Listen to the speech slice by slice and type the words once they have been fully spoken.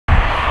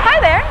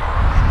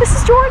This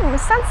is Jordan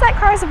with Sunset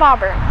Cars of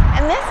Auburn,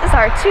 and this is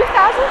our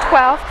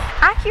 2012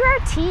 Acura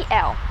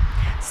TL,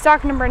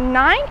 stock number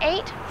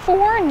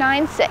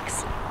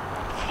 98496.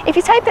 If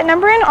you type that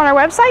number in on our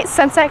website,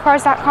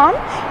 sunsetcars.com,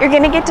 you're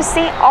going to get to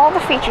see all the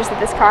features that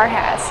this car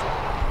has.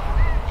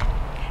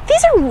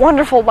 These are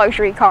wonderful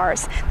luxury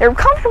cars. They're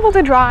comfortable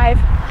to drive,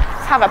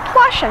 have a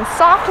plush and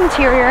soft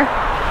interior,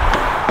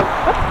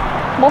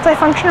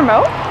 multifunction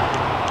remote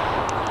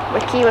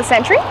with keyless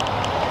entry,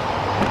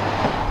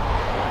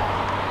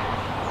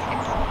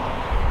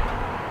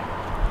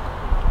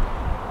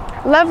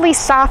 lovely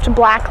soft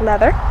black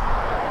leather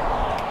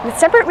with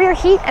separate rear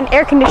heat and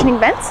air conditioning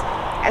vents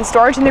and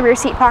storage in the rear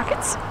seat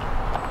pockets.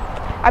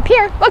 Up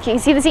here, look, you can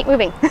see the seat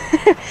moving.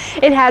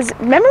 It has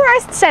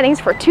memorized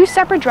settings for 2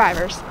 separate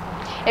drivers.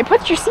 It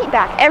puts your seat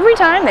back every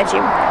time that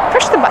you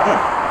push the button,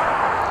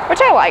 which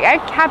I like.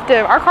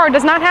 Our car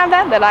does not have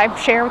that I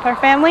share with our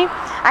family.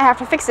 I have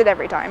to fix it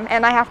every time,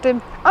 and I have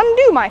to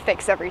undo my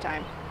fix every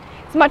time.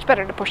 It's much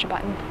better to push a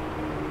button.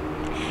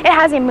 It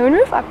has a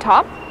moonroof up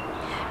top,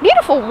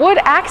 beautiful wood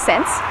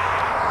accents,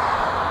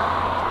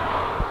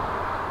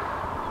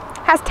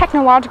 has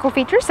technological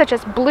features such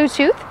as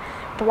Bluetooth,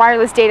 the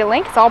wireless data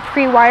link. It's all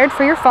pre-wired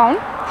for your phone.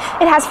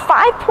 It has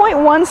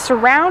 5.1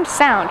 surround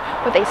sound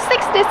with a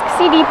 6-disc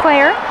CD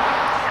player,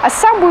 a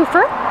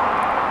subwoofer,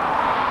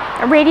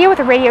 a radio with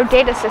a radio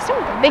data system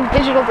with a big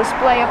digital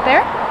display up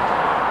there.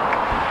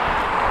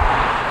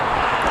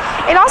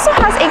 It also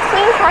has a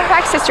clean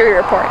Carfax history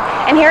report.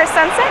 And here at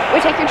Sunset,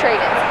 we take your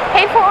trade-ins,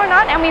 paid for or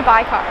not, and we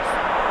buy cars.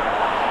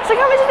 So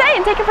come in today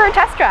and take it for a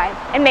test drive.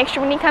 And make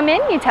sure when you come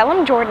in, you tell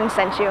them Jordan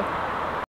sent you.